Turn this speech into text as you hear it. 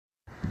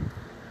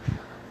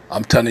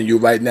I'm telling you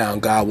right now,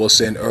 God will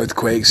send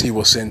earthquakes. He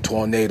will send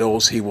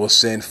tornadoes. He will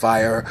send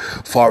fire,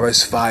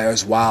 forest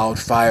fires,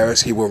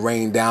 wildfires. He will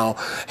rain down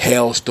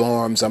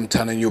hailstorms. I'm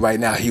telling you right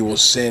now, he will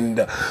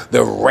send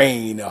the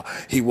rain.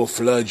 He will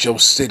flood your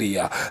city.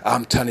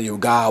 I'm telling you,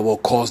 God will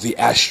cause the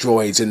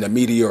asteroids and the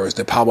meteors,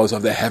 the powers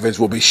of the heavens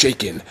will be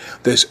shaken.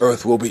 This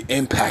earth will be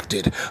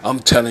impacted. I'm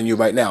telling you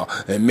right now,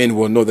 and men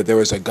will know that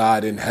there is a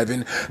God in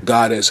heaven.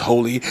 God is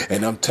holy.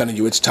 And I'm telling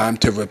you, it's time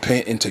to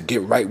repent and to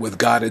get right with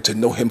God and to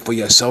know him for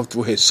yourself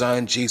through his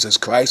son, Jesus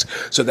Christ,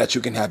 so that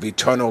you can have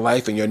eternal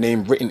life and your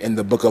name written in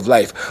the book of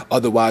life.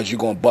 Otherwise, you're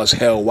going to bust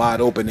hell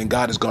wide open and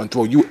God is going to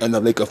throw you in the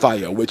lake of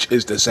fire, which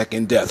is the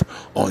second death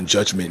on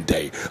Judgment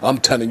Day. I'm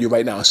telling you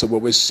right now. So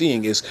what we're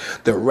seeing is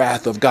the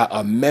wrath of God,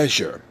 a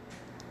measure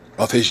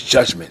of his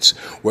judgments.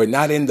 We're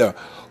not in the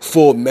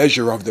full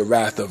measure of the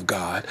wrath of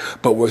God,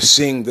 but we're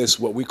seeing this,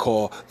 what we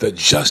call the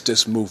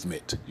justice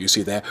movement. You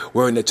see that?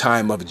 We're in the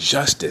time of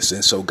justice.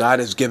 And so God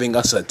is giving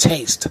us a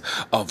taste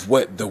of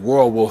what the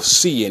world will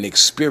see and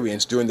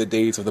experience during the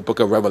days of the book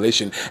of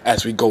Revelation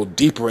as we go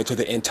deeper into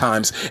the end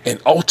times and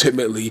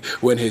ultimately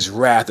when his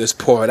wrath is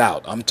poured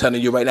out. I'm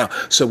telling you right now.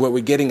 So what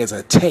we're getting is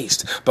a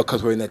taste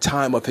because we're in the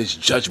time of his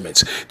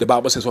judgments. The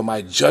Bible says, when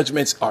my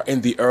judgments are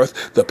in the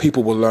earth, the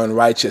people will learn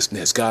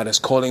righteousness. God is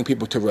calling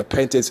people to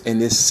repentance in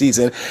this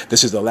season.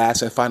 This is the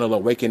last and final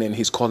awakening.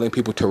 He's calling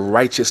people to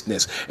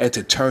righteousness and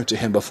to turn to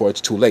him before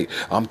it's too late.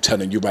 I'm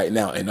telling you right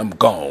now, and I'm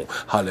gone.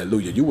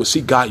 Hallelujah. You will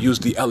see God use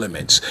the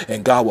elements,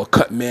 and God will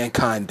cut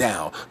mankind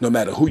down. No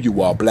matter who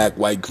you are, black,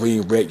 white,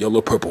 green, red,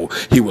 yellow, purple.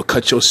 He will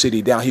cut your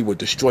city down. He will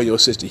destroy your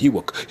city. He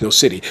will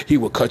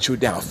cut you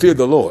down. Fear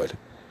the Lord.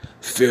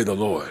 Fear the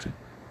Lord.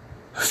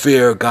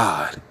 Fear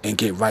God and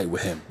get right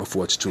with him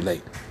before it's too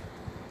late.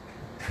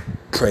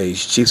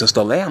 Praise Jesus,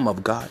 the Lamb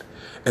of God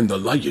and the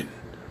Lion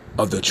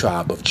of the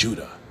tribe of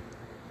Judah,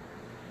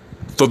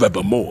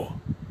 forevermore.